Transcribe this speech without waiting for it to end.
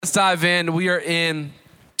Let's dive in. We are in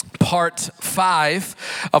part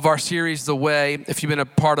 5 of our series, The Way. If you've been a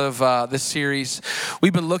part of this series,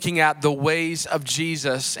 we've been looking at the ways of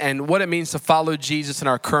Jesus and what it means to follow Jesus in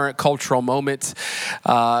our current cultural moment.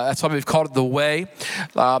 That's why we've called it The Way.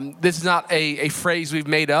 This is not a phrase we've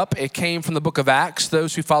made up. It came from the book of Acts.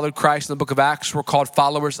 Those who followed Christ in the book of Acts were called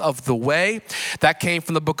followers of the way. That came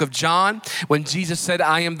from the book of John when Jesus said,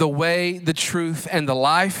 I am the way, the truth, and the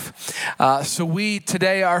life. So we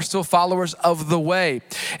today are still followers of the way.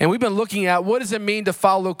 And we've been looking at what does it mean to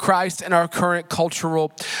follow Christ in our current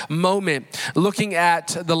cultural moment, looking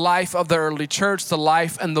at the life of the early church, the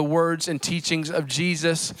life and the words and teachings of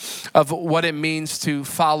Jesus, of what it means to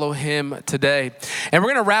follow him today. And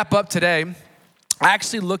we're going to wrap up today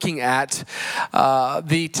actually looking at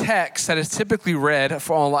the text that is typically read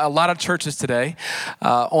for a lot of churches today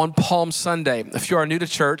on Palm Sunday. If you are new to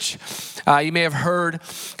church, you may have heard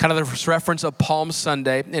kind of the reference of Palm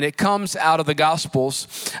Sunday, and it comes out of the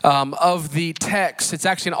Gospels of the text. It's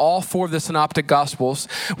actually in all 4 of the Synoptic Gospels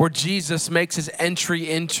where Jesus makes his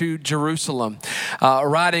entry into Jerusalem,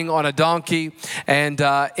 riding on a donkey, and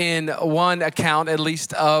in one account, at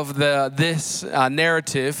least of this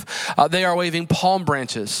narrative, they are waving palm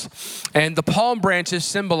branches. And the palm branches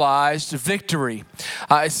symbolized victory.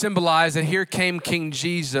 It symbolized that here came King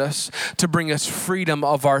Jesus to bring us freedom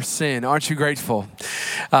of our sin. Aren't you grateful?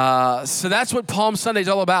 So that's what Palm Sunday is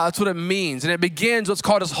all about. That's what it means. And it begins what's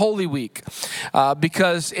called as Holy Week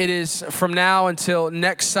because it is from now until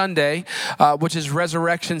next Sunday, which is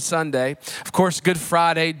Resurrection Sunday. Of course, Good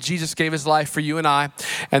Friday, Jesus gave his life for you and I.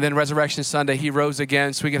 And then Resurrection Sunday, he rose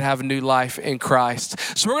again so we could have a new life in Christ.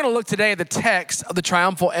 So we're going to look today at the text of the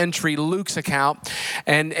triumphal entry, Luke's account,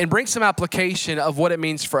 and bring some application of what it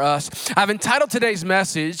means for us. I've entitled today's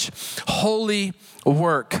message, Holy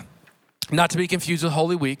Work. Not to be confused with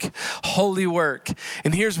Holy Week, holy work.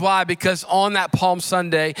 And here's why, because on that Palm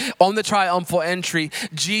Sunday, on the triumphal entry,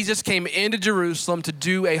 Jesus came into Jerusalem to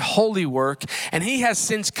do a holy work, and he has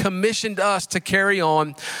since commissioned us to carry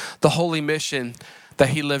on the holy mission that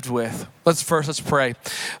he lived with. Let's pray.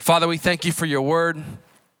 Father, we thank you for your word.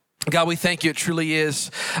 God, we thank you. It truly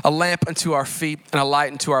is a lamp unto our feet and a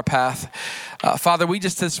light unto our path. Father,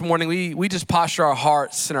 this morning, we just posture our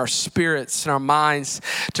hearts and our spirits and our minds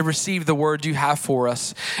to receive the word you have for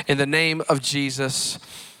us in the name of Jesus.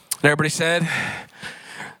 And everybody said,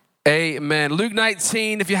 amen. Luke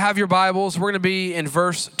 19, if you have your Bibles, we're going to be in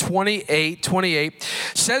verse 28. 28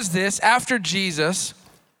 says this: after Jesus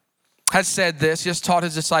had said this, he just taught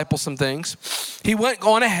his disciples some things, he went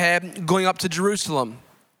on ahead, going up to Jerusalem.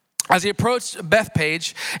 As he approached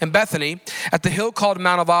Bethphage and Bethany at the hill called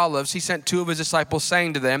Mount of Olives, he sent 2 of his disciples,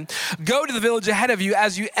 saying to them, go to the village ahead of you.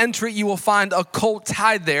 As you enter it, you will find a colt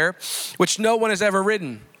tied there, which no one has ever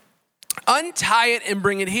ridden. Untie it and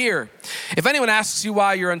bring it here. If anyone asks you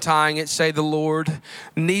why you're untying it, say the Lord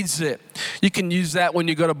needs it. You can use that when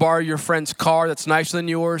you go to borrow your friend's car that's nicer than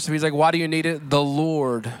yours. If he's like, why do you need it? The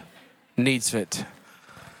Lord needs it.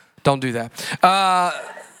 Don't do that.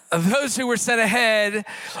 Those who were sent ahead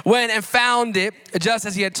went and found it just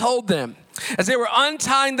as he had told them. As they were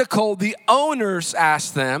untying the colt, the owners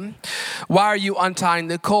asked them, why are you untying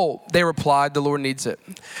the colt? They replied, the Lord needs it.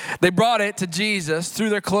 They brought it to Jesus, threw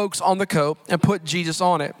their cloaks on the colt, and put Jesus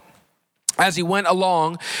on it. As he went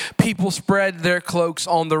along, people spread their cloaks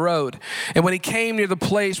on the road. And when he came near the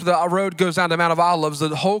place where the road goes down to Mount of Olives,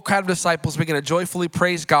 the whole crowd of disciples began to joyfully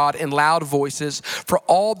praise God in loud voices for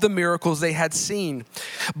all the miracles they had seen.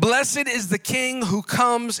 Blessed is the King who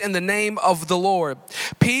comes in the name of the Lord.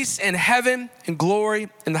 Peace in heaven and glory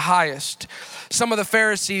in the highest. Some of the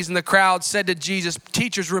Pharisees in the crowd said to Jesus,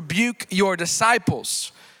 teachers, rebuke your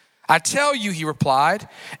disciples. I tell you, he replied,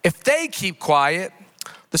 if they keep quiet,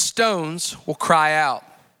 the stones will cry out.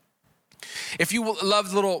 If you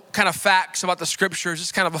love little kind of facts about the scriptures,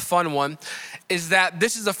 just kind of a fun one, is that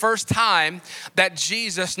this is the first time that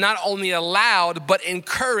Jesus not only allowed, but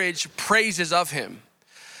encouraged praises of him.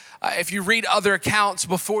 If you read other accounts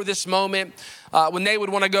before this moment, when they would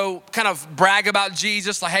want to go kind of brag about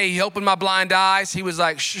Jesus, like, hey, he opened my blind eyes, he was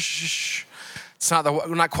like, shh, it's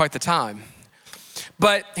not quite the time.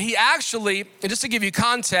 But he actually, and just to give you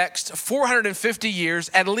context, 450 years,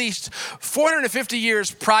 at least 450 years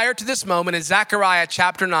prior to this moment in Zechariah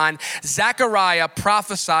chapter 9, Zechariah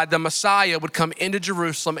prophesied the Messiah would come into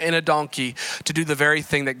Jerusalem in a donkey to do the very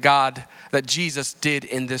thing that Jesus did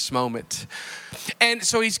in this moment. And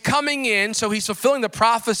so he's coming in, so he's fulfilling the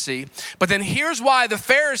prophecy. But then here's why the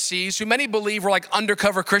Pharisees, who many believe were like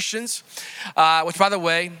undercover Christians, which by the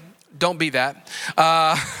way, don't be that.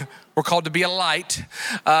 We're called to be a light.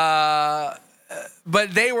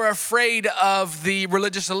 but they were afraid of the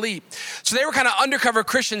religious elite. So they were kind of undercover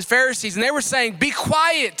Christians, Pharisees, and they were saying, be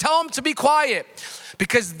quiet, tell them to be quiet.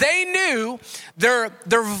 Because they knew their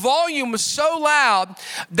volume was so loud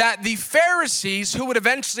that the Pharisees, who would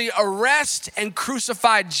eventually arrest and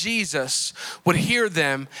crucify Jesus, would hear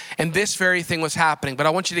them, and this very thing was happening. But I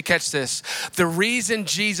want you to catch this. The reason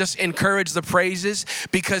Jesus encouraged the praises,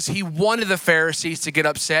 because he wanted the Pharisees to get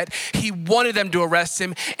upset. He wanted them to arrest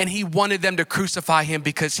him, and he wanted them to crucify him,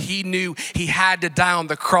 because he knew he had to die on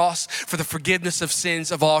the cross for the forgiveness of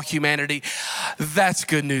sins of all humanity. That's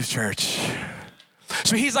good news, church.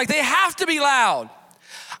 So he's like, they have to be loud.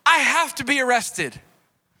 I have to be arrested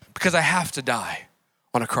because I have to die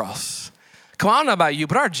on a cross. Come on, I don't know about you,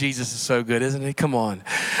 but our Jesus is so good, isn't he? Come on.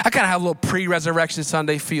 I kind of have a little pre-resurrection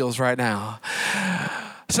Sunday feels right now.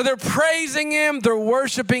 So they're praising him, they're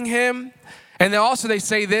worshiping him. And then also they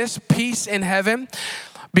say this, peace in heaven,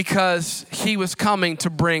 because he was coming to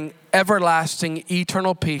bring everlasting,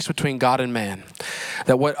 eternal peace between God and man.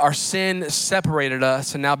 That what our sin separated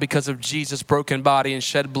us, and now because of Jesus' broken body and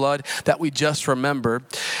shed blood that we just remembered,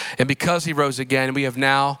 and because he rose again, we have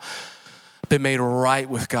now been made right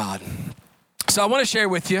with God. So I want to share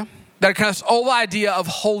with you that kind of whole idea of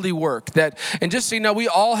holy work. And just so you know, we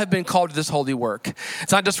all have been called to this holy work.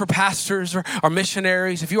 It's not just for pastors or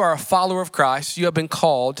missionaries. If you are a follower of Christ, you have been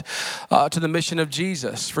called to the mission of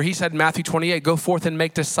Jesus. For he said in Matthew 28, go forth and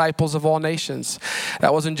make disciples of all nations.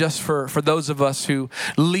 That wasn't just for those of us who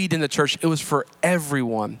lead in the church. It was for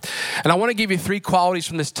everyone. And I want to give you 3 qualities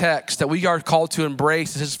from this text that we are called to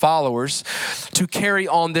embrace as his followers to carry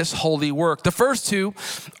on this holy work. The first 2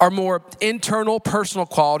 are more internal, personal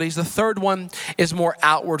qualities. The third one is more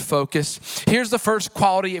outward focused. Here's the first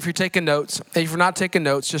quality if you're taking notes. And if you're not taking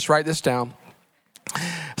notes, just write this down.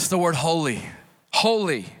 It's the word holy.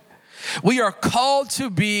 Holy. We are called to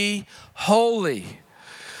be holy.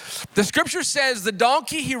 The scripture says the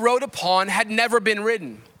donkey he rode upon had never been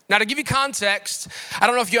ridden. Now, to give you context, I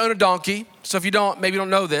don't know if you own a donkey. So if you don't, maybe you don't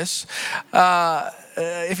know this.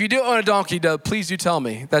 If you do own a donkey, though, please do tell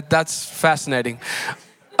me. That's fascinating.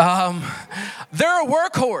 They're a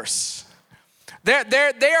workhorse.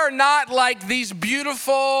 They are not like these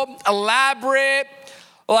beautiful, elaborate,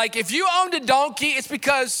 like if you owned a donkey, it's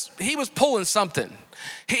because he was pulling something.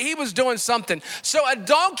 He was doing something. So a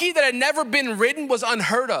donkey that had never been ridden was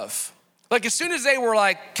unheard of. Like as soon as they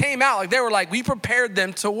were came out, we prepared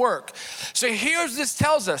them to work. So here's this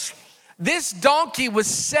tells us. This donkey was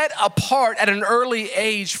set apart at an early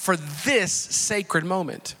age for this sacred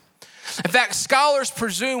moment. In fact, scholars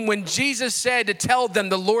presume when Jesus said to tell them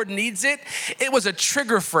the Lord needs it, it was a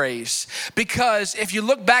trigger phrase. Because if you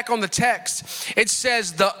look back on the text, it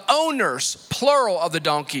says the owners, plural of the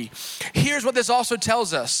donkey. Here's what this also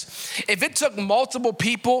tells us. If it took multiple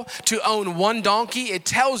people to own one donkey, it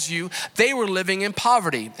tells you they were living in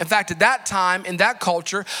poverty. In fact, at that time, in that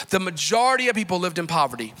culture, the majority of people lived in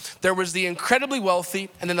poverty. There was the incredibly wealthy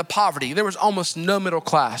and then the poverty. There was almost no middle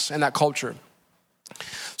class in that culture.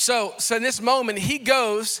 So in this moment, he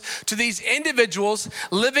goes to these individuals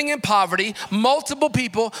living in poverty, multiple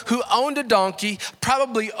people who owned a donkey,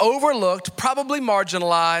 probably overlooked, probably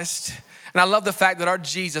marginalized. And I love the fact that our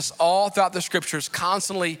Jesus, all throughout the scriptures,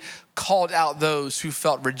 constantly called out those who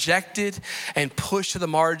felt rejected and pushed to the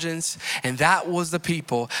margins. And that was the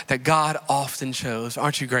people that God often chose.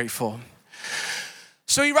 Aren't you grateful?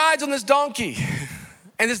 So he rides on this donkey.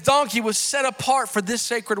 And this donkey was set apart for this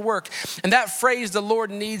sacred work. And that phrase, the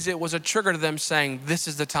Lord needs it, was a trigger to them saying, this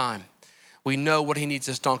is the time. We know what he needs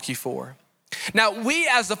this donkey for. Now, we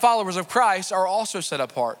as the followers of Christ are also set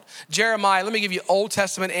apart. Jeremiah, let me give you Old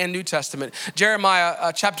Testament and New Testament.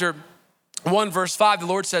 Jeremiah chapter 1 verse 5, the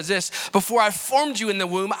Lord says this, before I formed you in the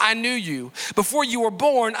womb, I knew you. Before you were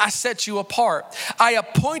born, I set you apart. I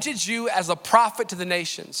appointed you as a prophet to the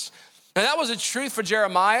nations. Now that was a truth for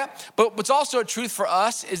Jeremiah, but what's also a truth for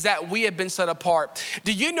us is that we have been set apart.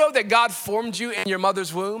 Do you know that God formed you in your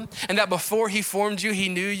mother's womb and that before he formed you, he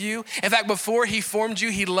knew you? In fact, before he formed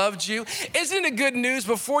you, he loved you. Isn't it good news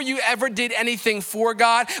before you ever did anything for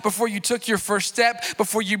God, before you took your first step,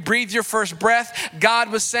 before you breathed your first breath,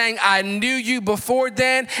 God was saying, I knew you before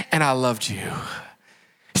then and I loved you.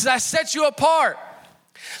 He said, I set you apart.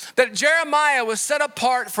 That Jeremiah was set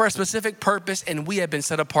apart for a specific purpose, and we have been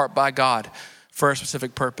set apart by God for a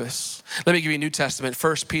specific purpose. Let me give you a New Testament,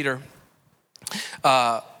 1 Peter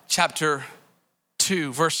chapter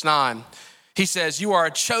 2, verse 9. He says, you are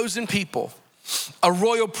a chosen people, a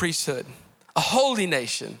royal priesthood, a holy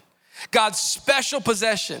nation, God's special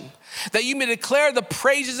possession, that you may declare the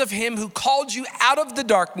praises of him who called you out of the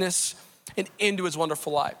darkness and into his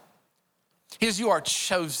wonderful light. He says, you are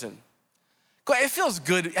chosen. It feels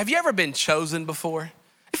good. Have you ever been chosen before?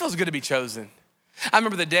 It feels good to be chosen. I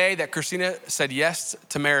remember the day that Christina said yes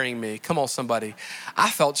to marrying me. Come on, somebody. I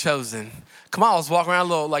felt chosen. Come on, I was walking around a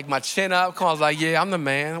little, like my chin up. Come on, I was like, yeah, I'm the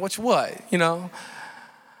man. What? You know?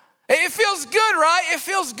 It feels good, right? It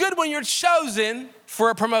feels good when you're chosen for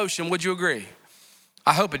a promotion. Would you agree?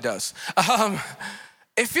 I hope it does.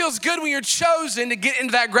 It feels good when you're chosen to get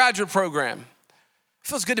into that graduate program. It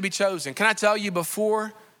feels good to be chosen. Can I tell you,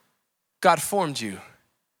 before God formed you,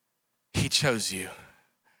 he chose you.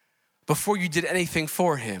 Before you did anything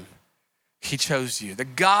for him, he chose you. The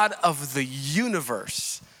God of the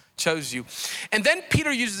universe chose you. And then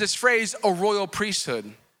Peter uses this phrase, a royal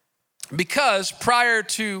priesthood, because prior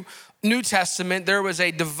to New Testament, there was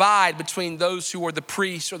a divide between those who were the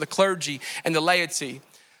priests or the clergy and the laity.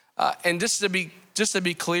 And just to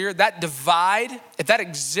be clear, that divide, if that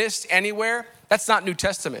exists anywhere, that's not New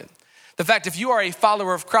Testament. The fact, if you are a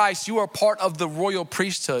follower of Christ, you are part of the royal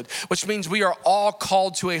priesthood, which means we are all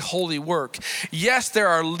called to a holy work. Yes, there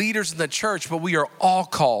are leaders in the church, but we are all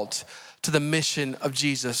called to the mission of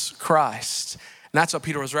Jesus Christ. And that's what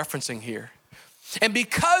Peter was referencing here. And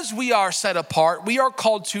because we are set apart, we are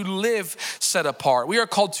called to live set apart. We are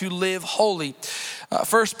called to live holy.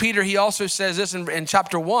 1 Peter, he also says this in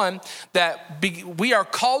chapter 1, that we are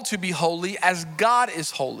called to be holy as God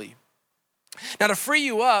is holy. Now, to free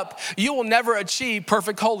you up, you will never achieve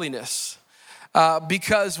perfect holiness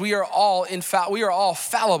because we are all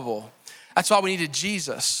fallible. That's why we needed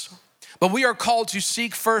Jesus. But we are called to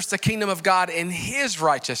seek first the kingdom of God and his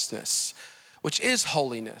righteousness, which is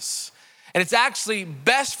holiness. And it's actually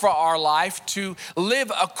best for our life to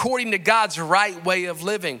live according to God's right way of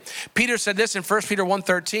living. Peter said this in 1 Peter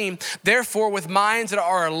 1:13, therefore with minds that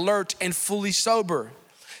are alert and fully sober,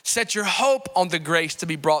 set your hope on the grace to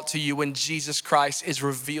be brought to you when Jesus Christ is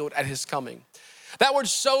revealed at his coming. That word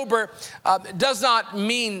sober does not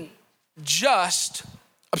mean just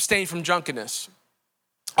abstain from drunkenness,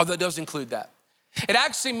 although it does include that. It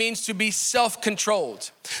actually means to be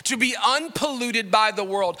self-controlled, to be unpolluted by the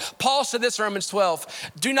world. Paul said this in Romans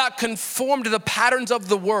 12, do not conform to the patterns of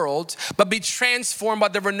the world, but be transformed by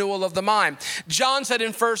the renewal of the mind. John said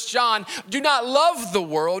in 1 John, do not love the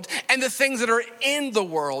world and the things that are in the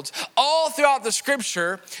world. All throughout the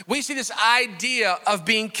scripture, we see this idea of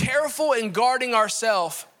being careful in guarding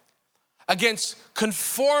ourselves against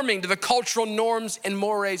conforming to the cultural norms and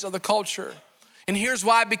mores of the culture. And here's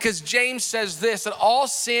why, because James says this, that all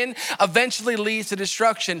sin eventually leads to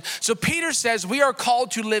destruction. So Peter says we are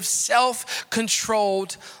called to live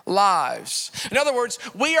self-controlled lives. In other words,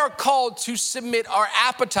 we are called to submit our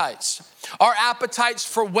appetites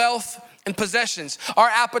for wealth and possessions, our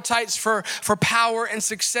appetites for power and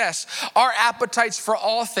success, our appetites for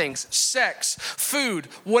all things, sex, food,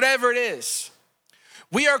 whatever it is.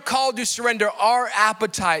 We are called to surrender our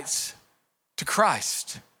appetites to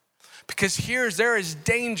Christ. Because there is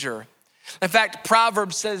danger. In fact,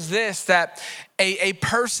 Proverbs says this, that a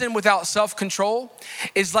person without self-control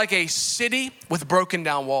is like a city with broken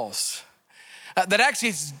down walls. That actually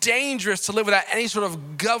it's dangerous to live without any sort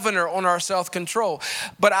of governor on our self-control.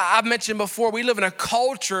 But I've mentioned before, we live in a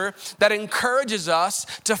culture that encourages us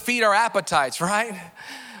to feed our appetites, right?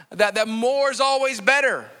 That more is always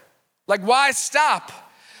better. Like, why stop?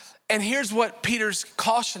 And here's what Peter's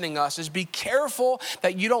cautioning us is be careful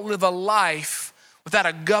that you don't live a life without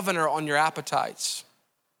a governor on your appetites.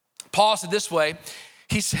 Paul said this way,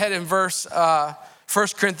 he said in 1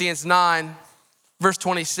 Corinthians 9, verse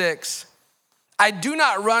 26, I do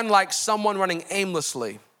not run like someone running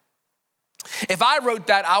aimlessly. If I wrote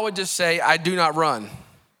that, I would just say, I do not run,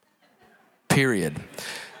 period.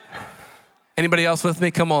 Anybody else with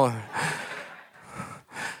me? Come on.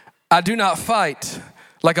 I do not fight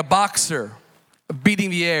like a boxer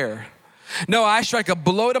beating the air. No, I strike a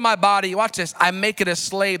blow to my body. Watch this. I make it a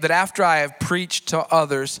slave that after I have preached to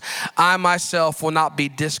others, I myself will not be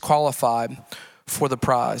disqualified for the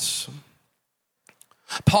prize.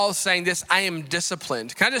 Paul's saying this, I am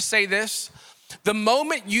disciplined. Can I just say this? The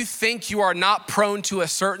moment you think you are not prone to a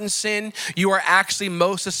certain sin, you are actually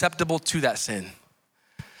most susceptible to that sin.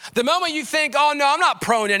 The moment you think, oh no, I'm not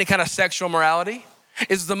prone to any kind of sexual morality,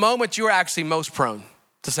 is the moment you are actually most prone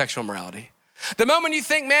to sexual morality. The moment you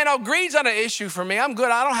think, man, greed's not an issue for me. I'm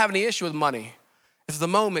good. I don't have any issue with money. It's the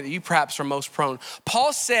moment that you perhaps are most prone.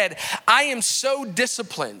 Paul said, I am so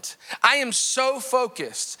disciplined. I am so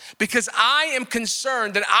focused because I am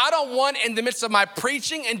concerned that I don't want in the midst of my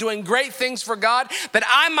preaching and doing great things for God, that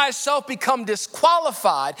I myself become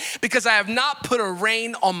disqualified because I have not put a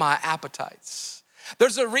rein on my appetites.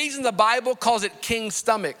 There's a reason the Bible calls it king's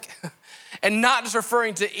stomach. And not just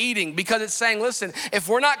referring to eating, because it's saying, listen, if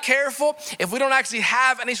we're not careful, if we don't actually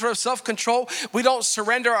have any sort of self-control, we don't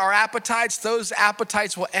surrender our appetites, those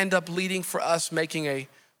appetites will end up leading for us making a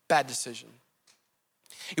bad decision.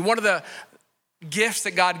 And one of the gifts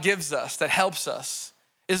that God gives us that helps us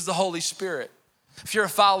is the Holy Spirit. If you're a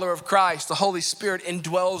follower of Christ, the Holy Spirit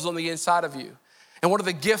indwells on the inside of you. And one of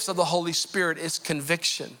the gifts of the Holy Spirit is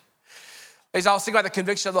conviction. As I was thinking about the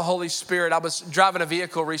conviction of the Holy Spirit, I was driving a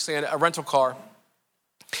vehicle recently, a rental car,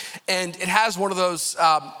 and it has one of those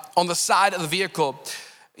on the side of the vehicle.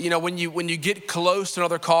 You know, when you get close to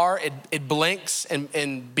another car, it blinks and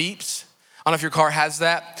beeps. I don't know if your car has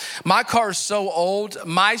that. My car is so old,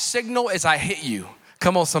 my signal is I hit you.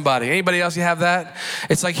 Come on, somebody. Anybody else, you have that?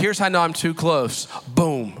 It's like, here's how I know I'm too close.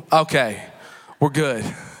 Boom. Okay, we're good.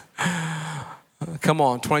 Come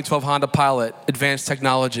on, 2012 Honda Pilot, advanced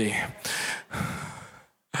technology.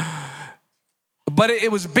 But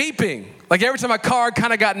it was beeping. Like every time my car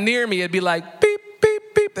kind of got near me, it'd be like beep, beep,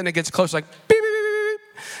 beep. Then it gets close, like beep, beep,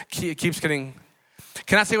 beep, beep. It keeps getting.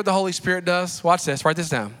 Can I say what the Holy Spirit does? Watch this, write this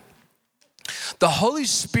down. The Holy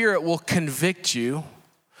Spirit will convict you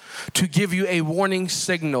to give you a warning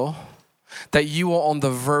signal that you are on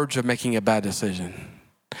the verge of making a bad decision.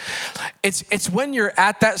 It's when you're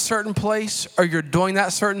at that certain place or you're doing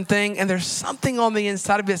that certain thing and there's something on the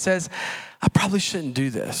inside of you that says, I probably shouldn't do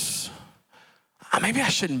this. Maybe I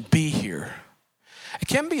shouldn't be here. It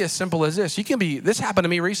can be as simple as this. This happened to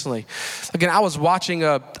me recently. Again, I was watching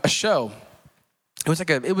a show. It was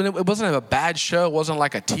it wasn't a bad show. It wasn't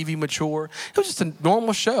like a TV mature. It was just a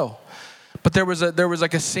normal show. But there was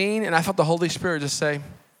like a scene, and I felt the Holy Spirit just say,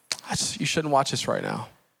 you shouldn't watch this right now.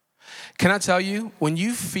 Can I tell you, when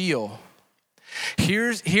you feel,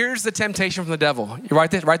 here's the temptation from the devil. You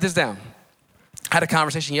write this down. I had a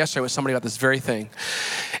conversation yesterday with somebody about this very thing.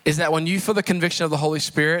 Is that when you feel the conviction of the Holy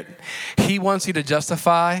Spirit, he wants you to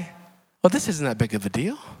justify, well, this isn't that big of a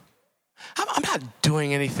deal. I'm not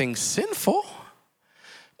doing anything sinful.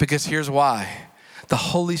 Because here's why. The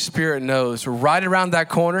Holy Spirit knows right around that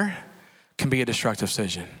corner can be a destructive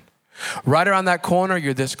decision. Right around that corner,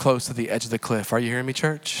 you're this close to the edge of the cliff. Are you hearing me,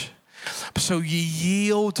 church? So you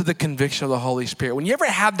yield to the conviction of the Holy Spirit. When you ever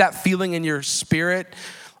have that feeling in your spirit,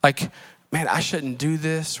 like, man, I shouldn't do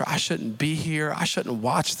this, or I shouldn't be here, I shouldn't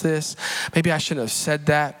watch this, maybe I shouldn't have said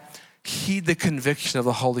that. Heed the conviction of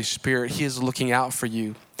the Holy Spirit. He is looking out for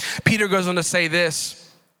you. Peter goes on to say this,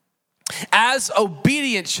 as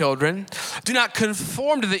obedient children, do not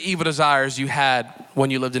conform to the evil desires you had when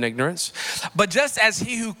you lived in ignorance, but just as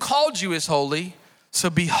he who called you is holy, so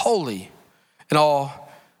be holy in all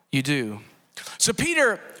you do. So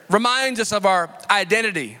Peter reminds us of our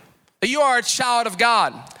identity, that you are a child of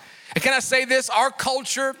God. And can I say this? Our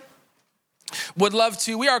culture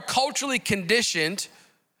we are culturally conditioned,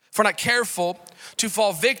 if we're not careful, to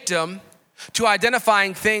fall victim to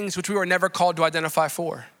identifying things which we were never called to identify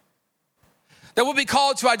for. That we'll be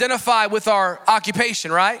called to identify with our occupation,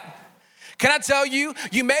 right? Can I tell you,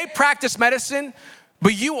 you may practice medicine,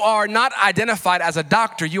 but you are not identified as a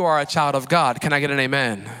doctor. You are a child of God. Can I get an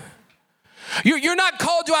amen? You're not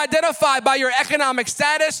called to identify by your economic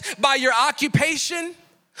status, by your occupation,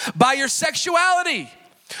 by your sexuality.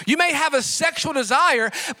 You may have a sexual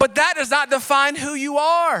desire, but that does not define who you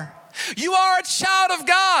are. You are a child of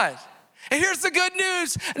God. And here's the good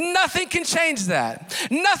news, nothing can change that.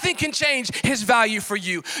 Nothing can change his value for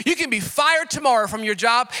you. You can be fired tomorrow from your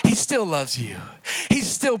job. He still loves you. He's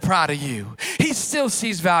still proud of you. He still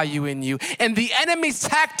sees value in you. And the enemy's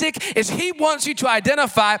tactic is he wants you to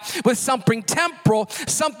identify with something temporal,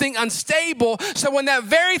 something unstable. So when that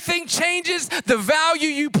very thing changes, the value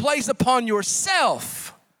you place upon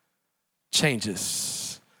yourself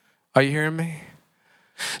changes. Are you hearing me?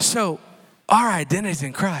 So our identity is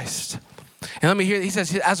in Christ. And let me hear, he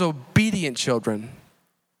says, as obedient children.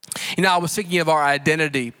 You know, I was thinking of our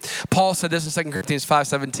identity. Paul said this in 2 Corinthians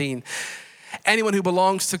 5:17. Anyone who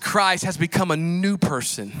belongs to Christ has become a new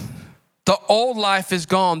person. The old life is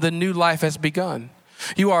gone. The new life has begun.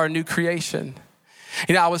 You are a new creation.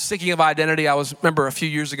 You know, I was thinking of identity. Remember a few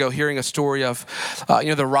years ago hearing a story of,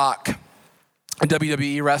 The Rock, a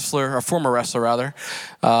WWE wrestler, or former wrestler rather.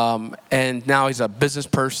 And now he's a business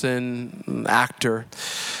person, actor.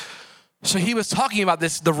 So he was talking about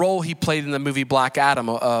the role he played in the movie Black Adam,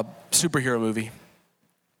 a superhero movie.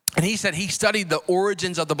 And he said he studied the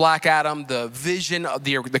origins of the Black Adam, the vision of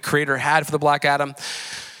the creator had for the Black Adam.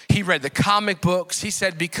 He read the comic books. He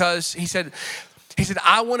said,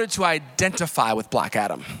 I wanted to identify with Black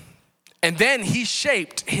Adam. And then he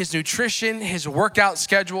shaped his nutrition, his workout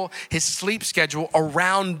schedule, his sleep schedule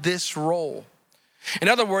around this role. In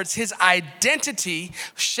other words, his identity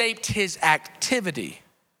shaped his activity.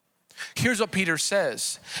 Here's what Peter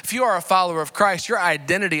says. If you are a follower of Christ, your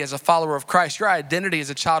identity as a follower of Christ, your identity as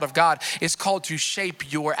a child of God is called to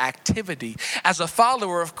shape your activity. As a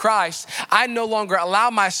follower of Christ, I no longer allow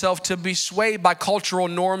myself to be swayed by cultural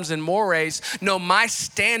norms and mores. No, my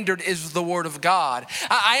standard is the word of God.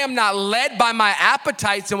 I am not led by my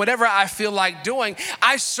appetites and whatever I feel like doing.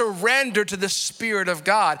 I surrender to the Spirit of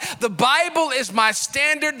God. The Bible is my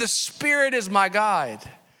standard. The Spirit is my guide.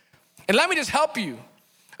 And let me just help you.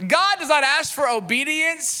 God does not ask for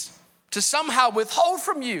obedience to somehow withhold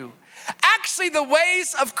from you. Actually, the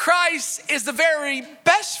ways of Christ is the very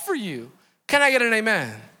best for you. Can I get an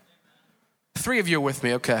amen? 3 of you are with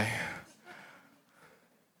me, okay.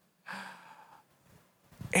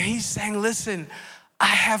 And he's saying, listen, I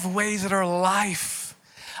have ways that are life.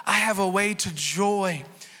 I have a way to joy,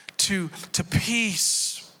 to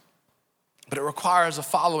peace, but it requires a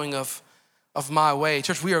following of my way.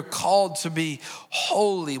 Church, we are called to be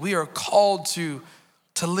holy. We are called to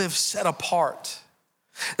live set apart.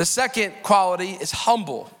 The second quality is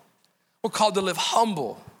humble. We're called to live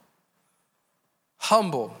humble.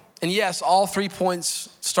 Humble. And yes, all 3 points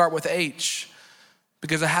start with H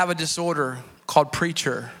because I have a disorder called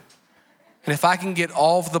preacher. And if I can get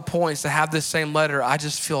all of the points to have this same letter, I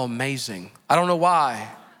just feel amazing. I don't know why.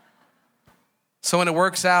 So when it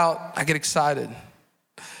works out, I get excited.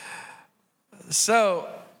 So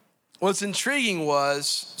what's intriguing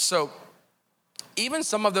was, even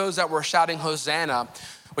some of those that were shouting Hosanna,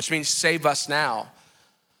 which means save us now,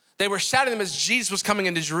 they were shouting them as Jesus was coming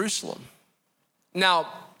into Jerusalem. Now,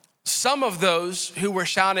 some of those who were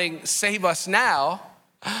shouting save us now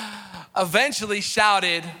eventually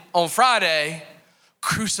shouted on Friday,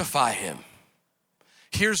 crucify him.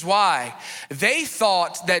 Here's why. They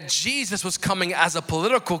thought that Jesus was coming as a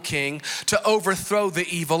political king to overthrow the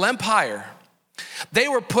evil empire. They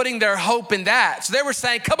were putting their hope in that. So they were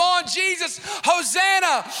saying, come on, Jesus,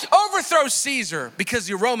 Hosanna, overthrow Caesar, because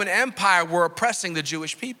the Roman Empire were oppressing the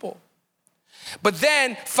Jewish people. But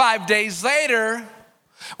then 5 days later,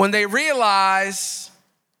 when they realized,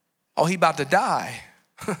 he about to die,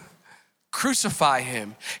 crucify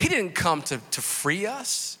him. He didn't come to free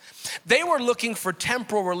us. They were looking for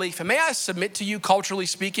temporal relief. And may I submit to you, culturally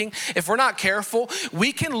speaking, if we're not careful,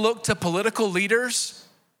 we can look to political leaders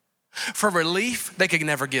for relief they could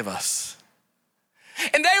never give us.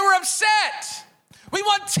 And they were upset. We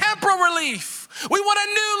want temporal relief. We want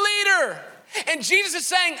a new leader. And Jesus is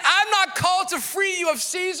saying, I'm not called to free you of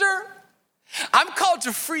Caesar. I'm called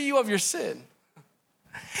to free you of your sin.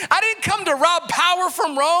 I didn't come to rob power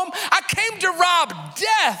from Rome. I came to rob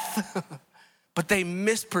death. But they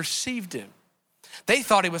misperceived him. They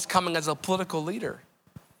thought he was coming as a political leader.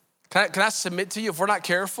 Can I submit to you, if we're not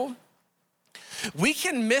careful, we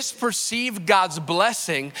can misperceive God's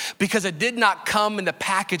blessing because it did not come in the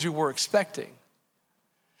package we were expecting.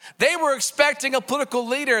 They were expecting a political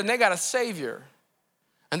leader and they got a savior.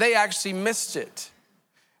 And they actually missed it.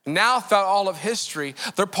 Now, throughout all of history,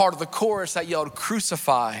 they're part of the chorus that yelled,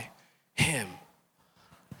 crucify him.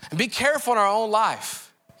 And be careful in our own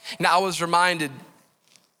life. Now, I was reminded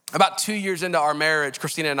about 2 years into our marriage,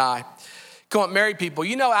 Christina and I, come on, married people,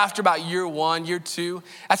 after about year 1, year 2,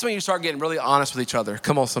 that's when you start getting really honest with each other.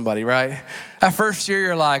 Come on, somebody, right? That first year,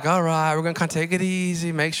 you're like, all right, we're gonna kind of take it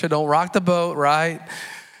easy, make sure don't rock the boat, right?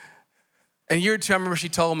 And year 2, I remember she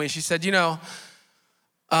told me, she said,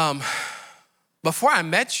 before I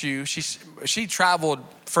met you, she traveled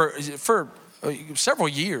for several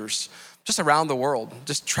years, just around the world,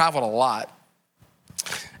 just traveled a lot.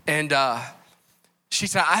 And she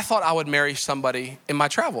said, I thought I would marry somebody in my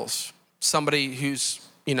travels. Somebody who's,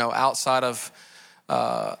 outside of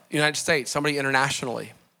United States, somebody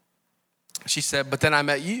internationally. She said, but then I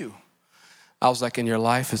met you. I was like, and your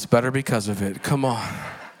life is better because of it. Come on.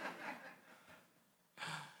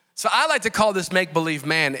 So I like to call this make-believe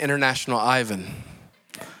man International Ivan.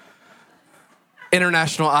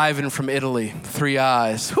 International Ivan from Italy, 3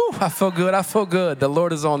 eyes. Whew, I feel good. The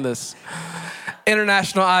Lord is on this.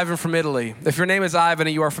 International Ivan from Italy. If your name is Ivan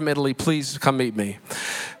and you are from Italy, please come meet me.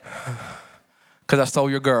 Because I stole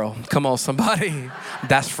your girl. Come on, somebody.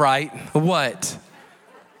 That's right. What?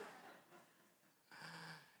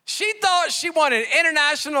 She thought she wanted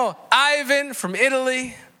International Ivan from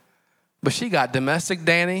Italy, but she got domestic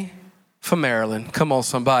Danny from Maryland. Come on,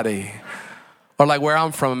 somebody. Or like where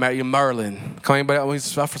I'm from, Maryland. Come on, anybody?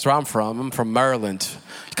 That's where I'm from. I'm from Maryland.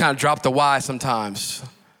 You kind of drop the Y sometimes.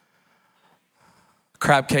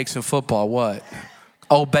 Crab cakes and football, what?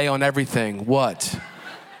 Obey on everything, what?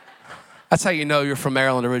 That's how you know you're from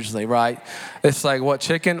Maryland originally, right? It's like, what,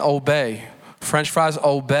 chicken? Obey. French fries,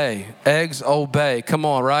 Old Bay. Eggs, Old Bay. Come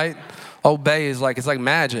on, right? Old Bay is like, it's like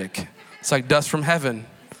magic. It's like dust from heaven.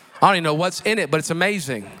 I don't even know what's in it, but it's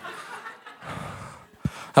amazing.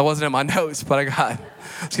 That wasn't in my notes, but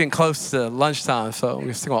it's getting close to lunchtime, so we're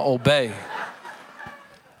just thinking about Old Bay.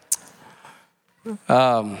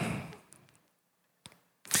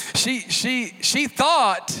 She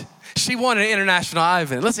thought she wanted International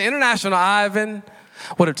Ivan. Listen, International Ivan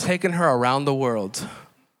would have taken her around the world.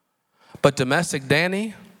 But Domestic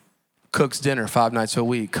Danny cooks dinner 5 nights a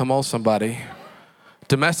week. Come on, somebody.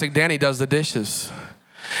 Domestic Danny does the dishes.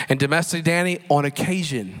 And Domestic Danny, on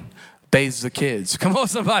occasion, bathes the kids. Come on,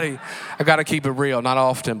 somebody. I got to keep it real. Not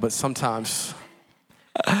often, but sometimes.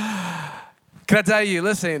 Can I tell you,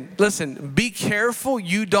 listen, be careful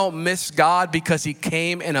you don't miss God because he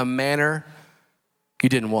came in a manner you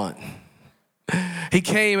didn't want. He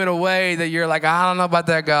came in a way that you're like, I don't know about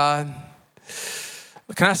that, God.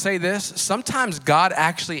 Can I say this? Sometimes God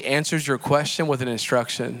actually answers your question with an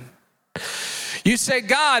instruction. You say,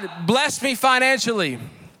 God, bless me financially.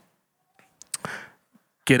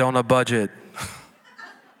 Get on a budget.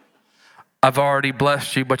 I've already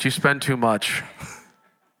blessed you, but you spend too much.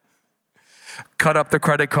 Cut up the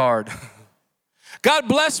credit card. God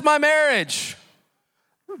bless my marriage.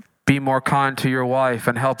 Be more kind to your wife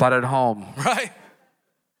and help out at home. Right?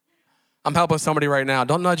 I'm helping somebody right now.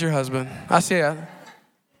 Don't nudge your husband. I see it.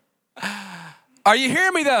 Are you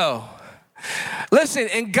hearing me though? Listen,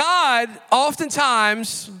 and God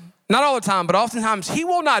oftentimes, not all the time, but oftentimes he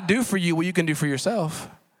will not do for you what you can do for yourself.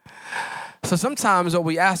 So sometimes what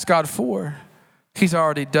we ask God for, he's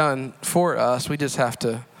already done for us. We just have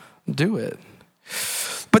to do it.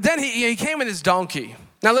 But then he came with his donkey.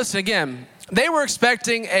 Now listen again, they were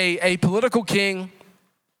expecting a political king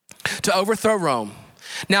to overthrow Rome.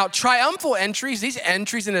 Now, triumphal entries, these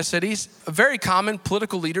entries into cities, very common.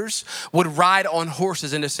 Political leaders would ride on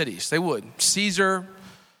horses into cities. They would. Caesar,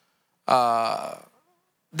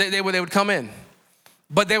 they would come in.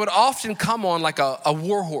 But they would often come on like a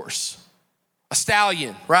war horse, a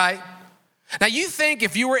stallion, right? Now, you think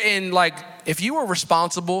if you were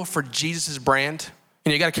responsible for Jesus' brand,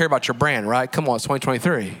 you got to care about your brand, right? Come on, it's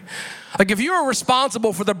 2023. Like if you were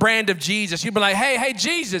responsible for the brand of Jesus, you'd be like, hey,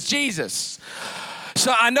 Jesus.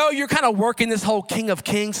 So I know you're kind of working this whole King of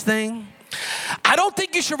Kings thing. I don't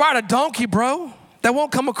think you should ride a donkey, bro. That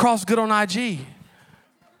won't come across good on IG.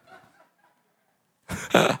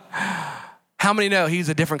 How many know he's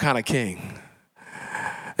a different kind of king?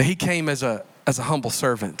 That he came as a humble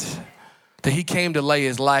servant. That he came to lay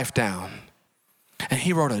his life down. And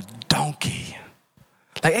he rode a donkey.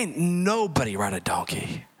 Like ain't nobody ride a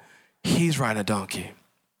donkey. He's riding a donkey.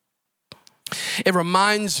 It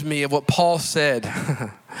reminds me of what Paul said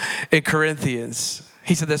in Corinthians.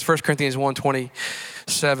 He said this, 1 Corinthians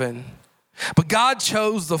 1:27. But God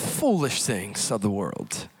chose the foolish things of the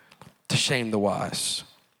world to shame the wise.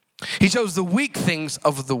 He chose the weak things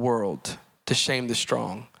of the world to shame the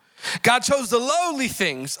strong. God chose the lowly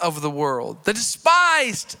things of the world, the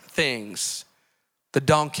despised things, the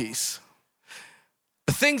donkeys,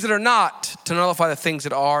 the things that are not, to nullify the things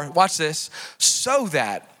that are. Watch this, so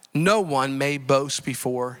that no one may boast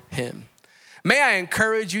before him. May I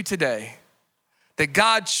encourage you today that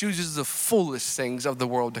God chooses the foolish things of the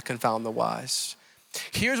world to confound the wise.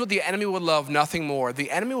 Here's what the enemy would love nothing more.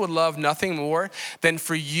 The enemy would love nothing more than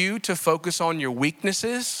for you to focus on your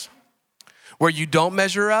weaknesses, where you don't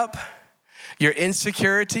measure up, your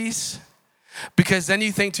insecurities, because then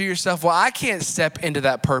you think to yourself, well, I can't step into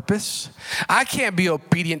that purpose. I can't be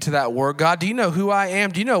obedient to that word. God, do you know who I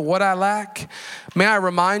am? Do you know what I lack? May I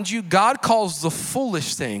remind you, God calls the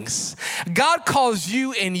foolish things. God calls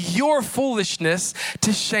you in your foolishness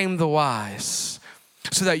to shame the wise,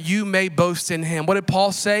 so that you may boast in him. What did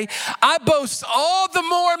Paul say? I boast all the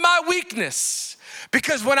more in my weakness,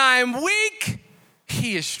 because when I am weak,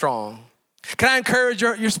 he is strong. Can I encourage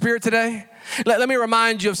your spirit today? Let me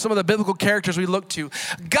remind you of some of the biblical characters we look to.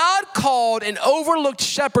 God called an overlooked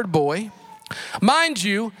shepherd boy. Mind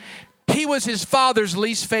you, he was his father's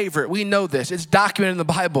least favorite. We know this. It's documented in the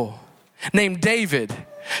Bible. Named David,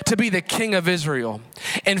 to be the king of Israel.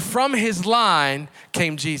 And from his line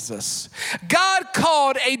came Jesus. God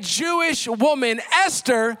called a Jewish woman,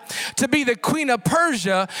 Esther, to be the queen of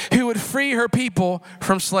Persia who would free her people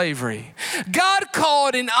from slavery. God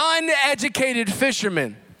called an uneducated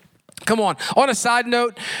fisherman. Come on a side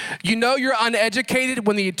note, you know you're uneducated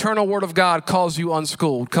when the eternal word of God calls you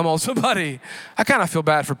unschooled. Come on, somebody. I kind of feel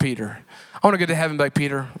bad for Peter. I want to get to heaven like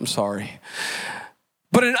Peter. I'm sorry.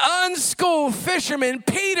 But an unschooled fisherman,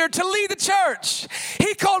 Peter, to lead the church.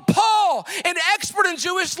 He called Paul, an expert in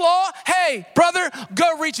Jewish Jewish law, hey, brother,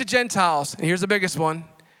 go reach the Gentiles. And here's the biggest one.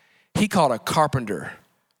 He called a carpenter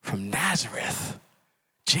from Nazareth,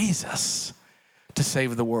 Jesus, to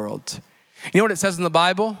save the world. You know what it says in the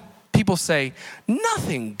Bible? People say,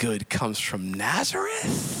 nothing good comes from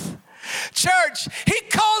Nazareth. Church, he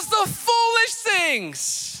calls the foolish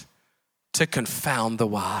things to confound the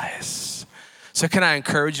wise. So can I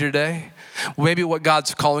encourage you today? Maybe what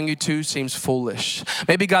God's calling you to seems foolish.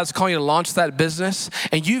 Maybe God's calling you to launch that business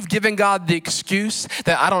and you've given God the excuse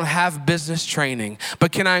that I don't have business training.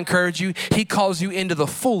 But can I encourage you? He calls you into the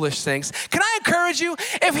foolish things. Can I encourage you?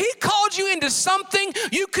 If he called you into something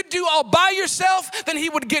you could do all by yourself, then he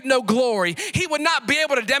would get no glory. He would not be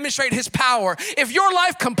able to demonstrate his power. If your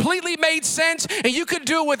life completely made sense and you could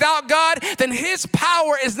do it without God, then his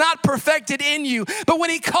power is not perfected in you. But when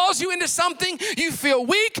he calls you into something you feel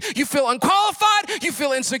weak, you feel unqualified, you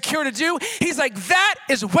feel insecure to do, he's like, that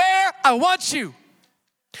is where I want you.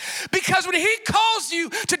 Because when he calls you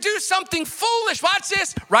to do something foolish, watch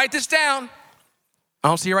this, write this down. I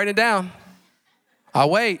don't see you writing it down.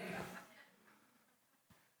 I'll wait.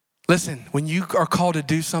 Listen, when you are called to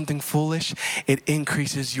do something foolish, it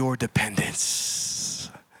increases your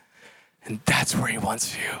dependence. And that's where he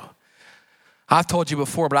wants you. I've told you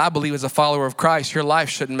before, but I believe as a follower of Christ, your life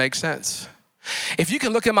shouldn't make sense. If you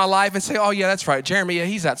can look at my life and say, oh yeah, that's right, Jeremy, yeah,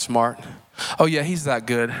 he's that smart. Oh yeah, he's that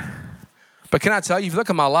good. But can I tell you, if you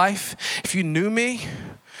look at my life, if you knew me,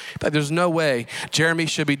 like there's no way Jeremy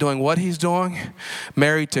should be doing what he's doing,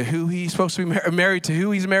 married to who he's supposed to be married to,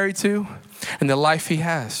 who he's married to, and the life he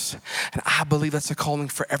has. And I believe that's a calling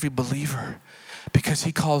for every believer because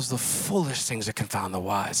he calls the foolish things that confound the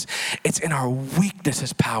wise. It's in our weakness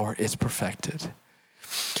his power is perfected.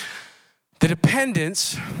 The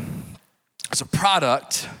dependence is a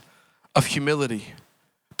product of humility.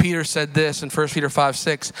 Peter said this in 1 Peter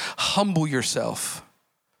 5:6, humble yourself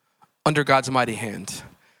under God's mighty hand,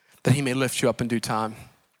 that he may lift you up in due time.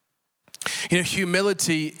 You know,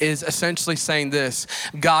 humility is essentially saying this,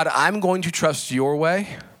 God, I'm going to trust your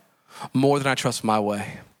way more than I trust my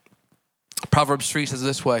way. Proverbs 3 says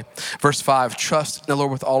this way, verse 5, trust in the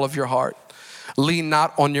Lord with all of your heart. Lean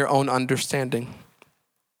not on your own understanding.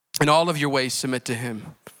 In all of your ways submit to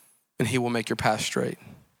him, and he will make your path straight.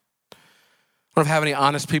 I don't know if I have any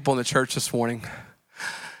honest people in the church this morning,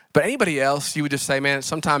 but anybody else, you would just say, man,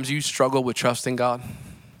 sometimes you struggle with trusting God.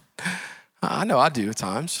 I know I do at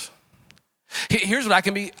times. Here's what I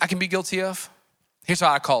can be guilty of. Here's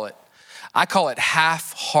how I call it. I call it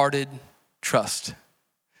half-hearted trust.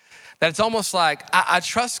 That it's almost like I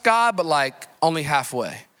trust God, but like only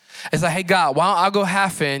halfway. It's like, hey God, why don't I go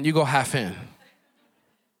half in, you go half in.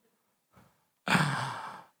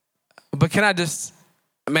 But can I just,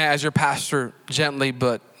 man, as your pastor, gently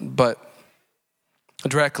but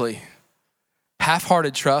directly,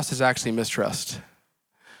 half-hearted trust is actually mistrust.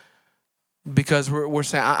 Because we're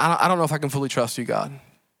saying, I don't know if I can fully trust you, God.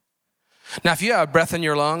 Now, if you have breath in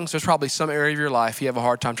your lungs, there's probably some area of your life you have a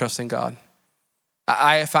hard time trusting God.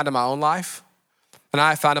 I have found in my own life, and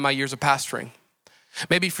I have found in my years of pastoring.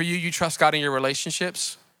 Maybe for you, you trust God in your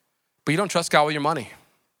relationships, but you don't trust God with your money.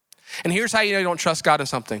 And here's how you know you don't trust God in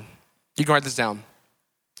something. You can write this down.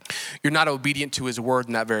 You're not obedient to his word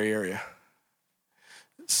in that very area.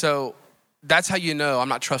 So that's how you know I'm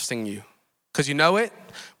not trusting you. Because you know it,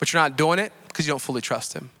 but you're not doing it because you don't fully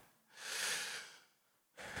trust him.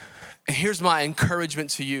 And here's my encouragement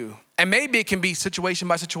to you. And maybe it can be situation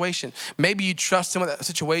by situation. Maybe you trust him with that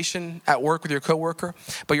situation at work with your coworker,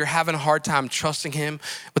 but you're having a hard time trusting him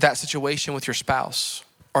with that situation with your spouse.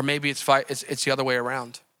 Or maybe it's the other way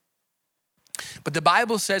around. But the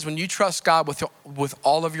Bible says when you trust God with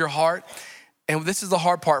all of your heart, and this is the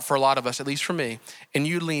hard part for a lot of us, at least for me, and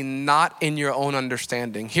you lean not in your own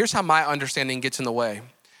understanding. Here's how my understanding gets in the way.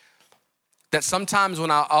 That sometimes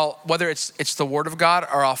when I'll whether it's the word of God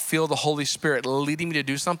or I'll feel the Holy Spirit leading me to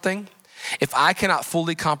do something, if I cannot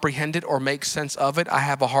fully comprehend it or make sense of it, I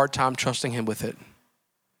have a hard time trusting him with it.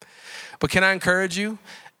 But can I encourage you?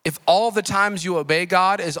 If all the times you obey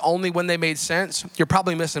God is only when they made sense, you're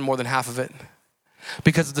probably missing more than half of it.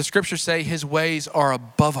 Because the scriptures say his ways are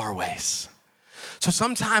above our ways. So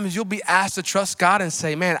sometimes you'll be asked to trust God and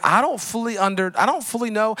say, man, I don't fully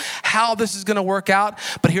know how this is gonna work out,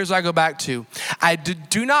 but here's what I go back to. I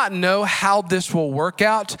do not know how this will work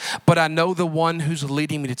out, but I know the one who's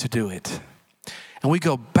leading me to do it. And we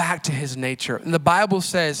go back to his nature. And the Bible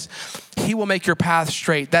says he will make your path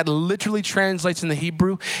straight. That literally translates in the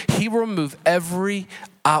Hebrew, he will remove every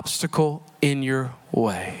obstacle in your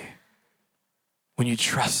way when you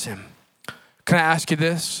trust him. Can I ask you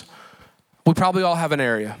this? We probably all have an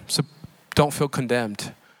area, so don't feel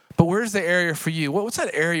condemned. But where's the area for you? What's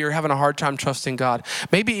that area you're having a hard time trusting God?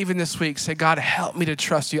 Maybe even this week, say, God, help me to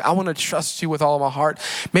trust you. I want to trust you with all of my heart.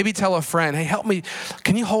 Maybe tell a friend, hey, help me.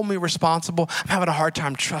 Can you hold me responsible? I'm having a hard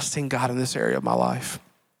time trusting God in this area of my life.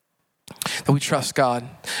 That we trust God.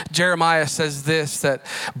 Jeremiah says this, that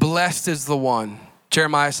blessed is the one,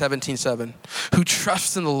 Jeremiah 17:7, who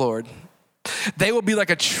trusts in the Lord. They will be like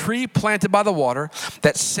a tree planted by the water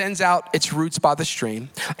that sends out its roots by the stream.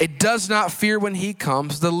 It does not fear when heat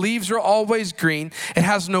comes. The leaves are always green. It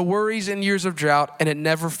has no worries in years of drought, and it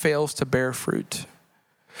never fails to bear fruit.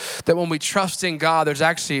 That when we trust in God, there's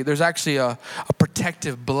actually a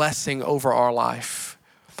protective blessing over our life.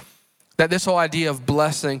 That this whole idea of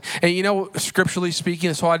blessing, and you know, scripturally speaking,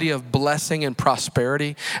 this whole idea of blessing and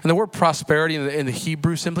prosperity, and the word prosperity in the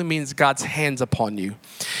Hebrew simply means God's hands upon you.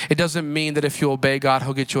 It doesn't mean that if you obey God,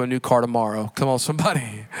 he'll get you a new car tomorrow. Come on,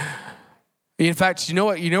 somebody. In fact, you know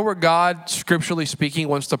what? You know where God, scripturally speaking,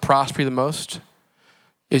 wants to prosper you the most?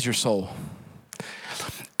 Is your soul.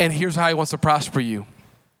 And here's how he wants to prosper you.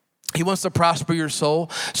 He wants to prosper your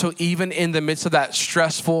soul, so even in the midst of that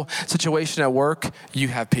stressful situation at work, you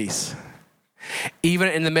have peace. Even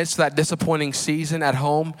in the midst of that disappointing season at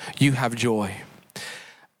home, you have joy.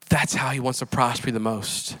 That's how he wants to prosper you the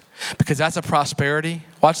most. Because that's a prosperity,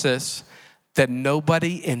 watch this, that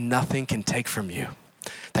nobody and nothing can take from you,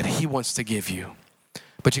 that he wants to give you.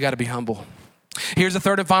 But you got to be humble. Here's the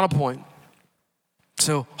third and final point.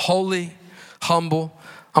 So holy, humble,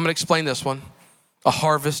 I'm going to explain this one. A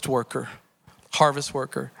harvest worker.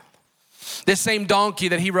 This same donkey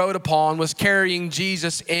that he rode upon was carrying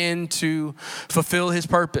Jesus in to fulfill his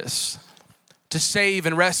purpose, to save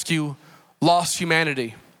and rescue lost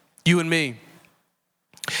humanity, you and me.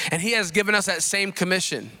 And he has given us that same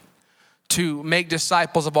commission to make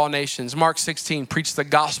disciples of all nations. Mark 16, preach the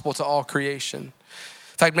gospel to all creation.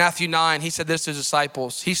 In fact, Matthew 9, he said this to his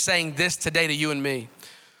disciples. He's saying this today to you and me.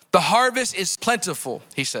 The harvest is plentiful,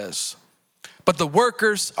 he says, but the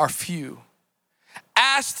workers are few.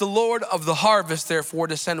 Ask the Lord of the harvest, therefore,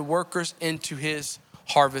 to send workers into his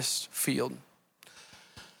harvest field.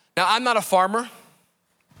 Now, I'm not a farmer,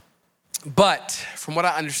 but from what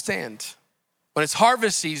I understand, when it's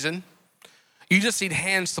harvest season, you just need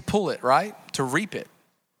hands to pull it, right? To reap it.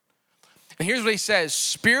 And here's what he says.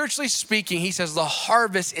 Spiritually speaking, he says the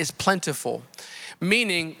harvest is plentiful,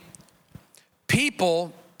 meaning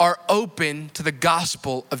people are open to the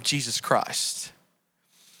gospel of Jesus Christ.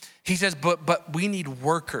 He says, but we need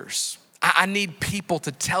workers. I need people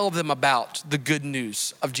to tell them about the good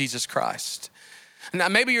news of Jesus Christ. Now,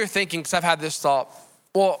 maybe you're thinking, because I've had this thought,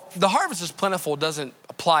 well, the harvest is plentiful doesn't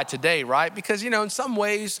apply today, right? Because, in some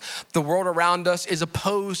ways, the world around us is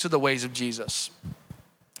opposed to the ways of Jesus.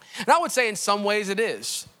 And I would say in some ways it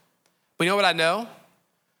is. But you know what I know?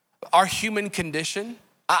 Our human condition,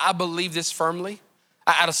 I believe this firmly,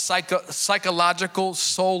 at a psychological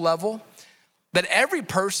soul level, that every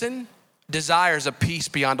person desires a peace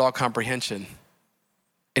beyond all comprehension.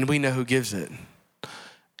 And we know who gives it.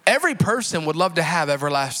 Every person would love to have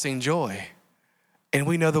everlasting joy. And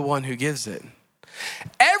we know the one who gives it.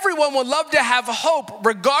 Everyone would love to have hope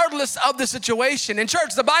regardless of the situation. In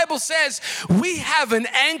church, the Bible says we have an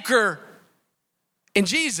anchor in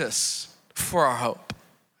Jesus for our hope.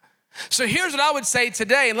 So here's what I would say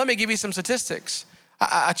today, and let me give you some statistics.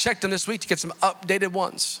 I checked them this week to get some updated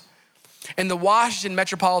ones. In the Washington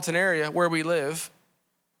metropolitan area where we live,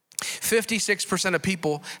 56% of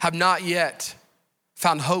people have not yet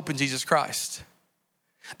found hope in Jesus Christ.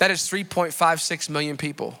 That is 3.56 million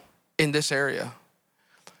people in this area.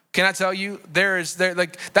 Can I tell you,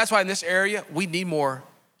 that's why in this area, we need more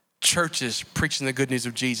churches preaching the good news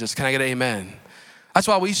of Jesus. Can I get an amen? That's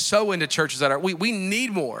why we sow into churches we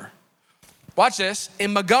need more. Watch this.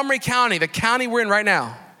 In Montgomery County, the county we're in right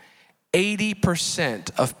now,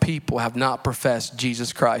 80% of people have not professed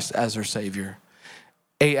Jesus Christ as their Savior.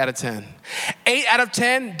 8 out of 10. 8 out of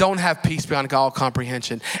 10 don't have peace beyond all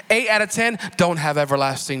comprehension. 8 out of 10 don't have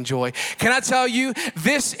everlasting joy. Can I tell you,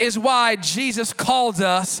 this is why Jesus called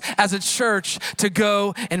us as a church to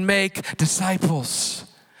go and make disciples.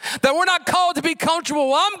 That we're not called to be comfortable.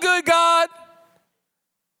 Well, I'm good, God.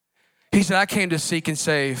 He said, I came to seek and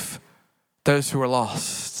save those who are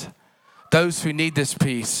lost, those who need this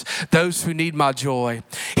peace, those who need my joy.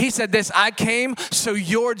 He said this, I came so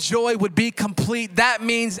your joy would be complete. That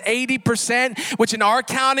means 80%, which in our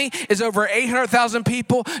county is over 800,000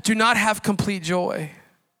 people, do not have complete joy.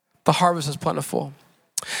 The harvest is plentiful.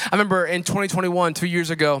 I remember in 2021, 2 years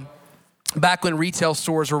ago, back when retail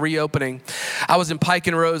stores were reopening, I was in Pike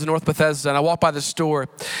and Rose in North Bethesda, and I walked by the store,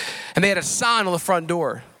 and they had a sign on the front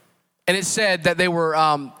door. And it said that they were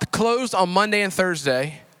closed on Monday and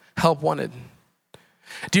Thursday, help wanted.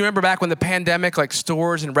 Do you remember back when the pandemic, like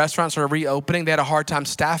stores and restaurants were reopening, they had a hard time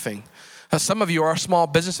staffing? Some of you are small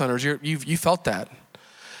business owners, you felt that.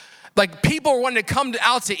 Like people were wanting to come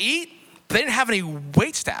out to eat, but they didn't have any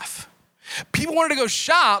wait staff. People wanted to go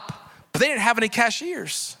shop, but they didn't have any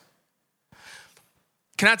cashiers.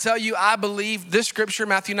 Can I tell you, I believe this scripture,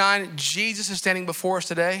 Matthew 9, Jesus is standing before us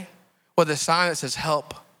today with a sign that says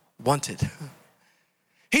help wanted.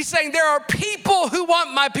 He's saying there are people who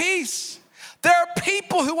want my peace. There are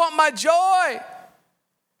people who want my joy. I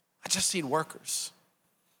just need workers.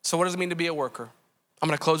 So what does it mean to be a worker? I'm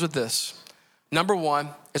gonna close with this. Number one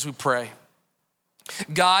is we pray.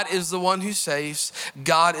 God is the one who saves.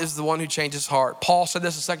 God is the one who changes heart. Paul said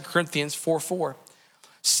this in 2 Corinthians 4:4.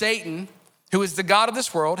 Satan, who is the God of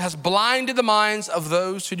this world, has blinded the minds of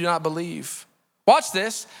those who do not believe. Watch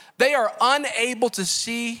this. They are unable to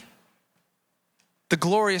see the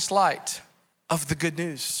glorious light of the good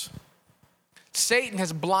news. Satan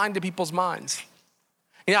has blinded people's minds.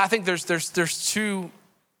 You know, I think there's two,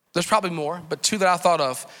 there's probably more, but two that I thought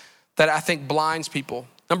of that I think blinds people.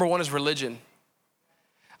 Number one is religion.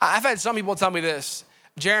 I've had some people tell me this,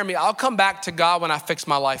 Jeremy, I'll come back to God when I fix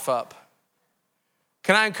my life up.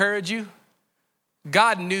 Can I encourage you?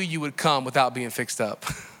 God knew you would come without being fixed up.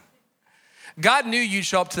 God knew you'd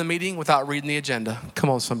show up to the meeting without reading the agenda. Come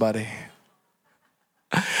on, somebody.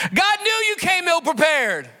 God knew you came ill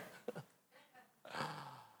prepared.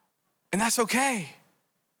 And that's okay.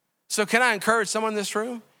 So can I encourage someone in this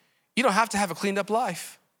room? You don't have to have a cleaned up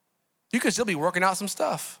life. You can still be working out some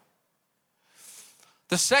stuff.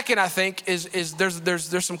 The second, I think, is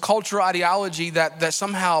there's some cultural ideology that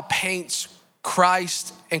somehow paints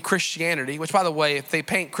Christ and Christianity, which, by the way, if they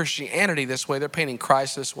paint Christianity this way, they're painting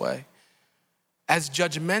Christ this way, as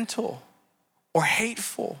judgmental or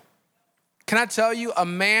hateful. Can I tell you, a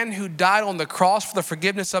man who died on the cross for the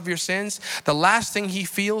forgiveness of your sins, the last thing he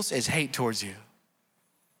feels is hate towards you.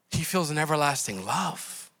 He feels an everlasting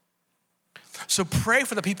love. So pray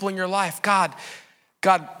for the people in your life. God,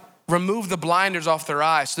 remove the blinders off their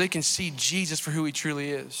eyes so they can see Jesus for who he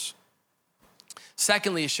truly is.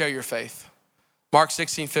 Secondly, is share your faith. Mark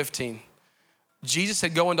 16:15. Jesus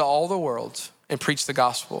said, go into all the world and preach the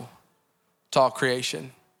gospel to all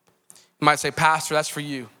creation. You might say, Pastor, that's for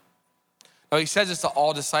you. No, he says it's to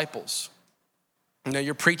all disciples. You know,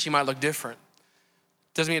 your preaching might look different.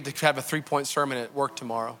 Doesn't mean you have to have a 3-point sermon at work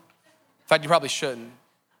tomorrow. In fact, you probably shouldn't.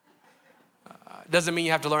 Doesn't mean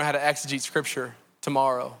you have to learn how to exegete scripture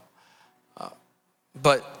tomorrow.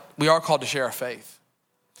 But we are called to share our faith.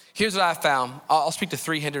 Here's what I found. I'll speak to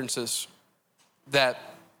 3 hindrances that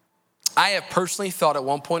I have personally thought at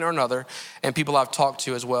one point or another, and people I've talked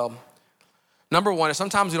to as well. Number one is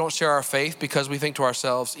sometimes we don't share our faith because we think to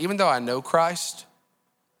ourselves, even though I know Christ,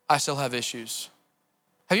 I still have issues.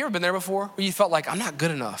 Have you ever been there before where you felt like, I'm not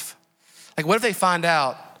good enough? Like, what if they find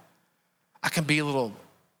out I can be a little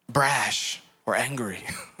brash or angry?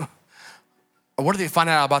 Or what if they find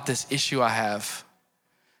out about this issue I have?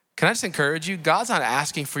 Can I just encourage you? God's not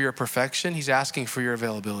asking for your perfection. He's asking for your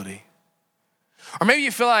availability. Or maybe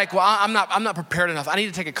you feel like, well, I'm not prepared enough. I need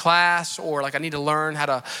to take a class, or like I need to learn how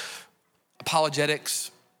to apologetics,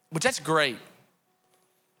 which that's great.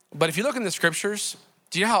 But if you look in the scriptures,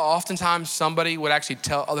 do you know how oftentimes somebody would actually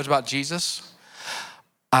tell others about Jesus?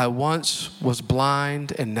 I once was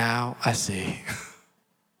blind and now I see.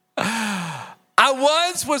 I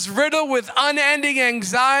once was riddled with unending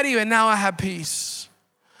anxiety and now I have peace.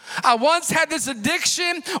 I once had this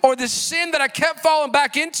addiction or this sin that I kept falling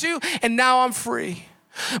back into and now I'm free.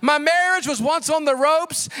 My marriage was once on the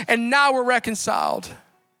ropes and now we're reconciled.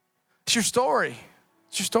 It's your story.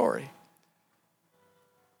 It's your story.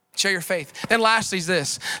 Share your faith. And lastly is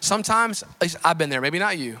this. Sometimes, at least I've been there, maybe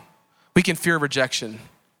not you, we can fear rejection.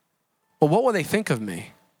 Well, what will they think of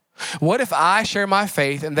me? What if I share my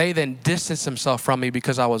faith and they then distance themselves from me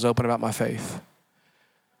because I was open about my faith?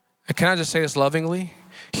 And can I just say this lovingly?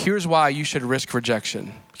 Here's why you should risk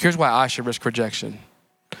rejection. Here's why I should risk rejection.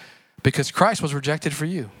 Because Christ was rejected for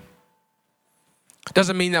you. It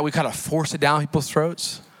doesn't mean that we kind of force it down people's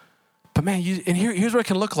throats. But man, here's what it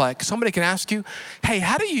can look like. Somebody can ask you, hey,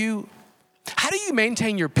 how do you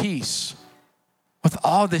maintain your peace with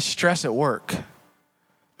all this stress at work?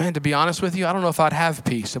 Man, to be honest with you, I don't know if I'd have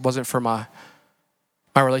peace if it wasn't for my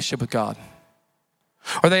relationship with God.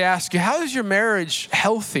 Or they ask you, how is your marriage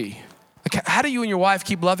healthy? Like, how do you and your wife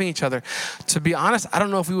keep loving each other? To be honest, I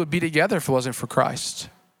don't know if we would be together if it wasn't for Christ.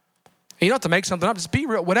 And you don't have to make something up. Just be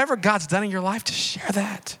real. Whatever God's done in your life, just share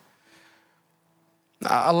that.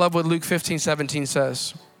 I love what Luke 15:17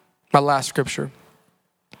 says, my last scripture.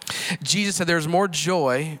 Jesus said there's more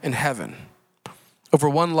joy in heaven over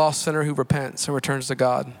one lost sinner who repents and returns to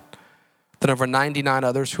God than over 99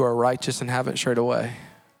 others who are righteous and haven't strayed away.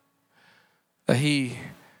 That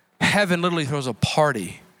heaven literally throws a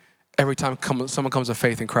party every time someone comes to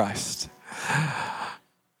faith in Christ.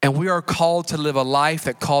 And we are called to live a life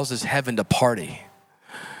that causes heaven to party.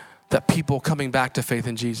 That people coming back to faith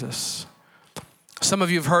in Jesus. Some of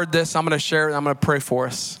you have heard this. I'm going to share it and I'm going to pray for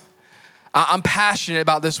us. I'm passionate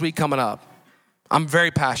about this week coming up. I'm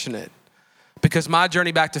very passionate because my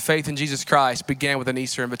journey back to faith in Jesus Christ began with an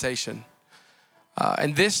Easter invitation.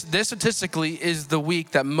 And this statistically is the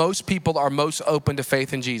week that most people are most open to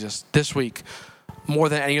faith in Jesus, this week, more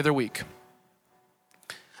than any other week.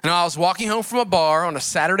 And I was walking home from a bar on a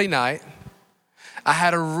Saturday night. I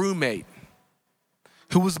had a roommate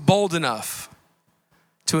who was bold enough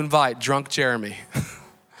to invite drunk Jeremy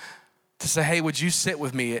to say, hey, would you sit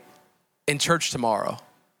with me in church tomorrow?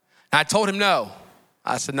 And I told him no.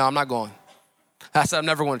 I said, no, I'm not going. I said, I'm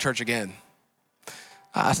never going to church again.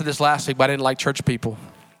 I said this last week, but I didn't like church people.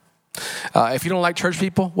 If you don't like church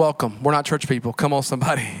people, welcome. We're not church people. Come on,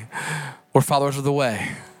 somebody. We're followers of the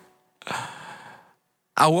way.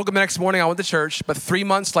 I woke up the next morning, I went to church, but 3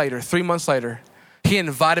 months later, he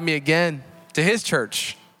invited me again to his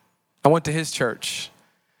church. I went to his church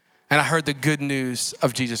and I heard the good news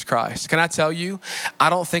of Jesus Christ. Can I tell you, I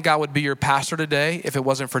don't think I would be your pastor today if it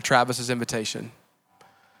wasn't for Travis's invitation.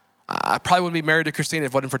 I probably wouldn't be married to Christina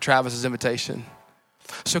if it wasn't for Travis's invitation.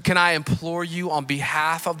 So can I implore you on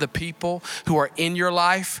behalf of the people who are in your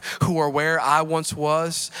life, who are where I once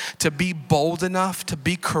was, to be bold enough, to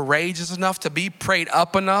be courageous enough, to be prayed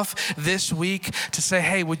up enough this week to say,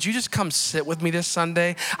 hey, would you just come sit with me this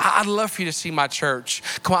Sunday? I'd love for you to see my church.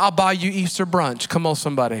 Come on, I'll buy you Easter brunch. Come on,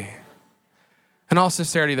 somebody. In all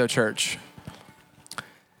sincerity though, church,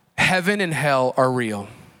 heaven and hell are real.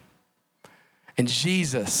 And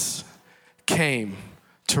Jesus came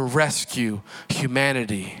to rescue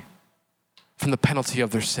humanity from the penalty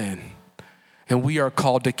of their sin. And we are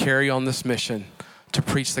called to carry on this mission to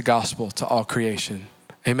preach the gospel to all creation.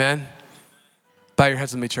 Amen? Bow your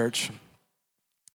heads with me, church.